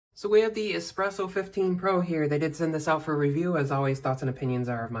So we have the Espresso 15 Pro here. They did send this out for review. As always, thoughts and opinions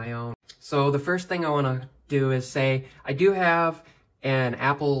are of my own. So the first thing I want to do is say I do have an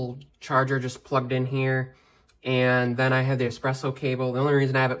Apple charger just plugged in here. And then I have the Espresso cable. The only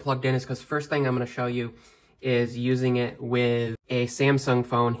reason I have it plugged in is because the first thing I'm going to show you is using it with a Samsung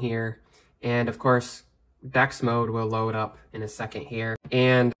phone here. And of course, DEX mode will load up in a second here.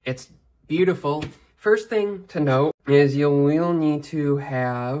 And it's beautiful. First thing to note is you'll need to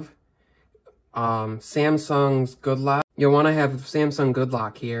have Samsung's Good Lock. You'll want to have Samsung Good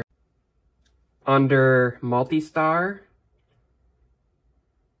Lock here. Under Multi-Star.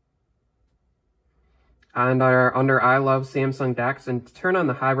 And under I Love Samsung DEX, and turn on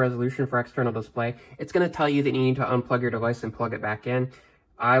the high resolution for external display. It's going to tell you that you need to unplug your device and plug it back in.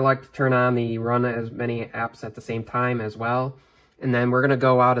 I like to turn on the run as many apps at the same time as well. And then we're going to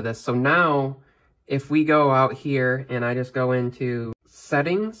go out of this. So now, if we go out here and I just go into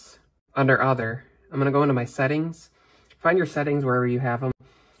settings, under other, I'm going to go into my settings, find your settings wherever you have them.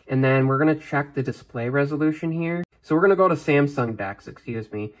 And then we're going to check the display resolution here. So we're going to go to Samsung DEX,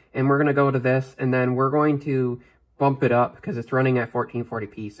 and we're going to go to this, and then we're going to bump it up because it's running at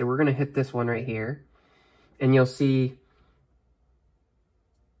 1440p. So we're going to hit this one right here, and you'll see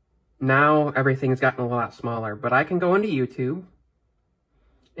now everything's gotten a lot smaller. But I can go into YouTube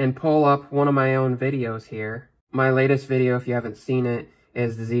and pull up one of my own videos here. My latest video, if you haven't seen it,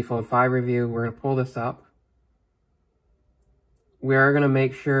 is the Z Fold 5 review. We're going to pull this up. We are going to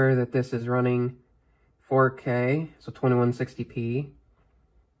make sure that this is running 4K, so 2160p.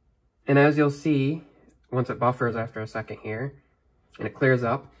 And as you'll see, once it buffers after a second here, and it clears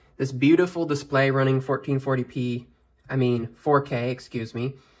up, this beautiful display running 4K, And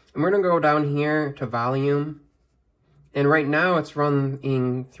we're gonna go down here to volume. And right now it's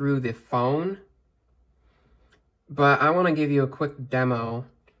running through the phone. But I wanna give you a quick demo.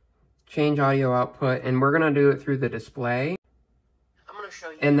 Change audio output, and we're gonna do it through the display. Show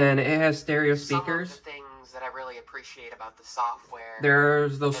you, and then it has stereo speakers. Some of the things that I really appreciate about the software.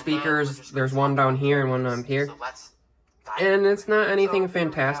 There's those speakers. There's one down here and one down here. So and it's not anything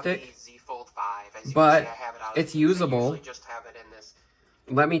fantastic, but it's usable.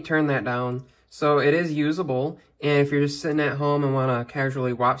 Let me turn that down. So it is usable, and if you're just sitting at home and want to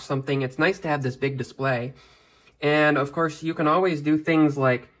casually watch something, it's nice to have this big display. And of course, you can always do things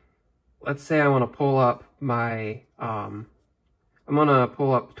like, let's say I want to pull up my I'm going to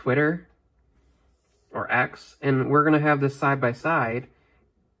pull up Twitter or X, and we're going to have this side by side,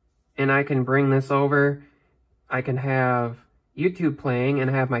 and I can bring this over. I can have YouTube playing and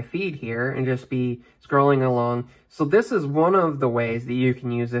have my feed here and just be scrolling along. So this is one of the ways that you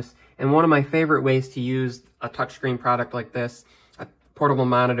can use this, and one of my favorite ways to use a touchscreen product like this, a portable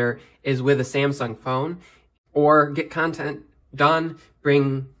monitor, is with a Samsung phone, or get content done.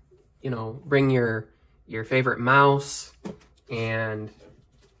 Bring your favorite mouse and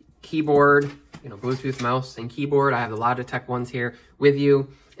keyboard, Bluetooth mouse and keyboard. I have the Logitech ones here with you,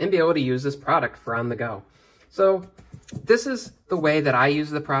 and be able to use this product for on the go. So this is the way that I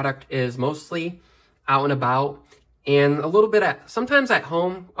use the product, is mostly out and about, and a little bit sometimes at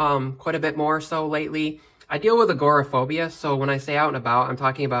home, quite a bit more so lately. I deal with agoraphobia, so when I say out and about, I'm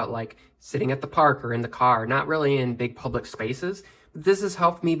talking about like sitting at the park or in the car, not really in big public spaces. This has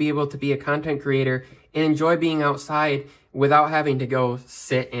helped me be able to be a content creator and enjoy being outside without having to go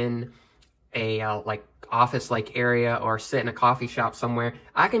sit in a like office-like area or sit in a coffee shop somewhere.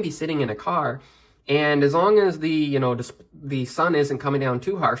 I can be sitting in a car, and as long as the sun isn't coming down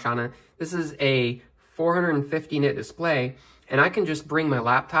too harsh on it, this is a 450 nit display, and I can just bring my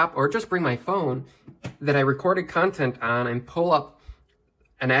laptop or just bring my phone that I recorded content on and pull up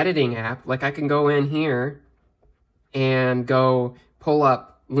an editing app. Like I can go in here and go pull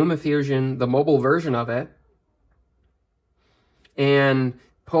up LumaFusion, the mobile version of it, and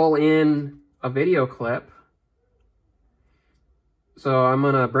pull in a video clip. So I'm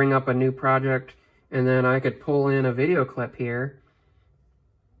going to bring up a new project, and then I could pull in a video clip here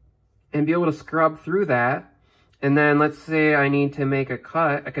and be able to scrub through that. And then let's say I need to make a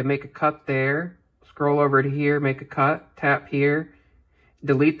cut. I could make a cut there, scroll over to here, make a cut, tap here,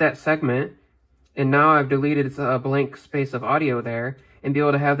 delete that segment, and now I've deleted a blank space of audio there, and be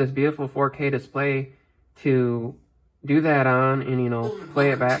able to have this beautiful 4K display to do that on and,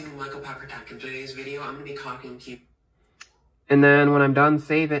 play it back. In today's video, I'm going to be talking to you. And then when I'm done,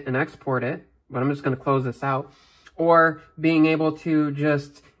 save it and export it. But I'm just going to close this out. Or being able to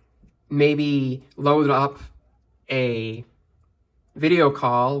just maybe load up a video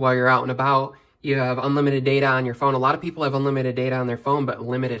call while you're out and about. You have unlimited data on your phone. A lot of people have unlimited data on their phone, but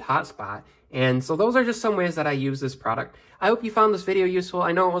limited hotspot. And so those are just some ways that I use this product. I hope you found this video useful.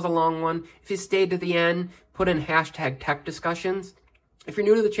 I know it was a long one. If you stayed to the end, put in #TechDiscussions. If you're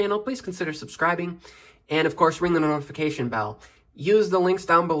new to the channel, please consider subscribing. And of course, ring the notification bell. Use the links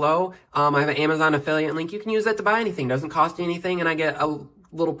down below. I have an Amazon affiliate link. You can use that to buy anything. Doesn't cost you anything, and I get a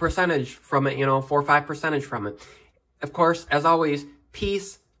little percentage from it, 4 or 5% from it. Of course, as always,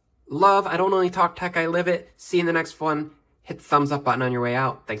 peace, love. I don't only talk tech, I live it. See you in the next one. Hit the thumbs up button on your way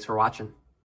out. Thanks for watching.